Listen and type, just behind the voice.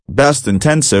Best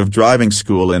Intensive Driving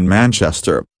School in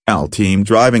Manchester, L-Team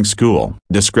Driving School.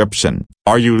 Description: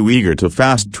 Are you eager to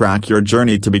fast-track your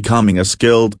journey to becoming a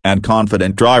skilled and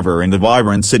confident driver in the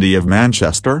vibrant city of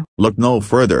Manchester? Look no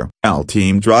further.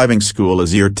 L-Team Driving School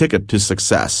is your ticket to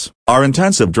success. Our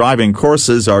intensive driving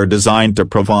courses are designed to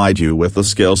provide you with the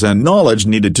skills and knowledge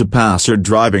needed to pass your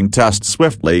driving test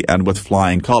swiftly and with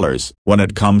flying colors. When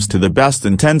it comes to the best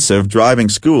intensive driving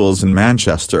schools in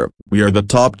Manchester, we are the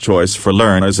top choice for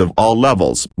learners of all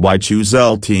levels. Why choose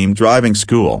L-Team Driving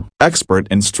School? Expert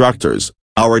instructors.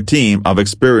 Our team of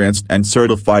experienced and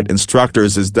certified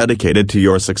instructors is dedicated to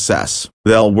your success.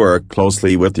 They'll work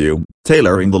closely with you,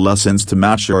 tailoring the lessons to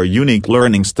match your unique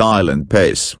learning style and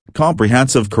pace.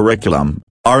 Comprehensive curriculum.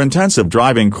 Our intensive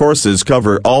driving courses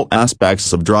cover all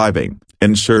aspects of driving,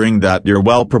 ensuring that you're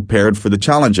well prepared for the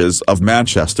challenges of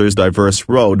Manchester's diverse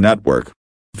road network.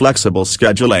 Flexible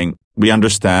scheduling. We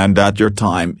understand that your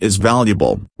time is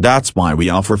valuable. That's why we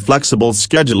offer flexible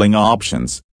scheduling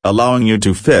options, allowing you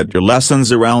to fit your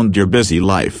lessons around your busy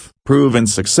life. Proven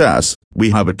success.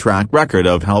 We have a track record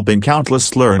of helping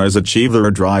countless learners achieve their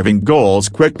driving goals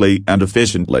quickly and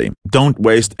efficiently. Don't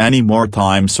waste any more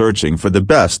time searching for the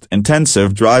best intensive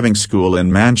driving school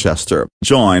in Manchester.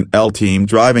 Join L-Team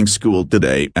Driving School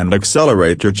today and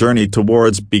accelerate your journey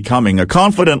towards becoming a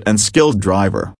confident and skilled driver.